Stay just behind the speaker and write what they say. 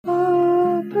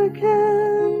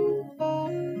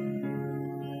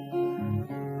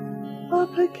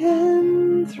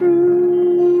again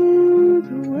through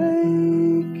the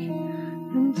wake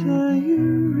until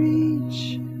you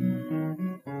reach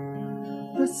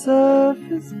the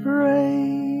surface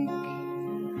break.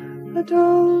 A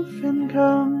dolphin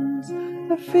comes,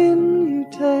 a fin you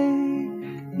take,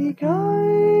 he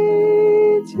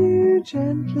guides you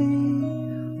gently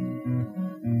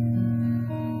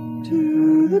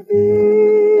to the beach.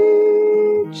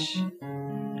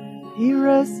 He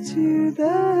rests you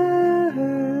there,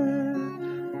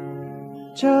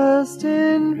 just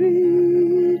in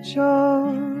reach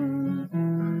of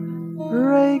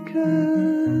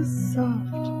breakers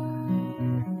soft,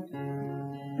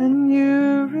 and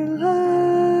you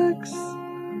relax,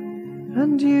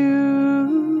 and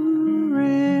you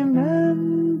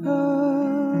remember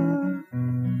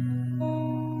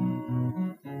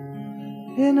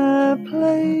in a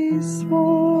place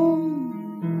warm,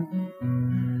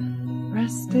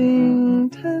 resting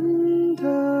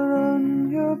tender on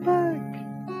your back,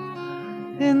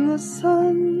 in the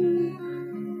sun,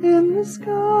 in the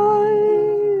sky.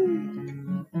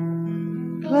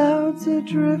 Clouds are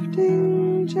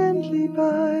drifting gently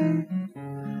by.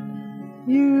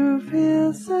 You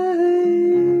feel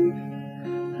safe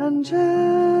and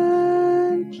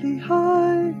gently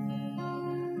high.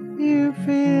 You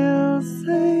feel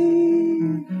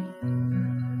safe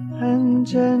and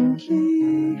gently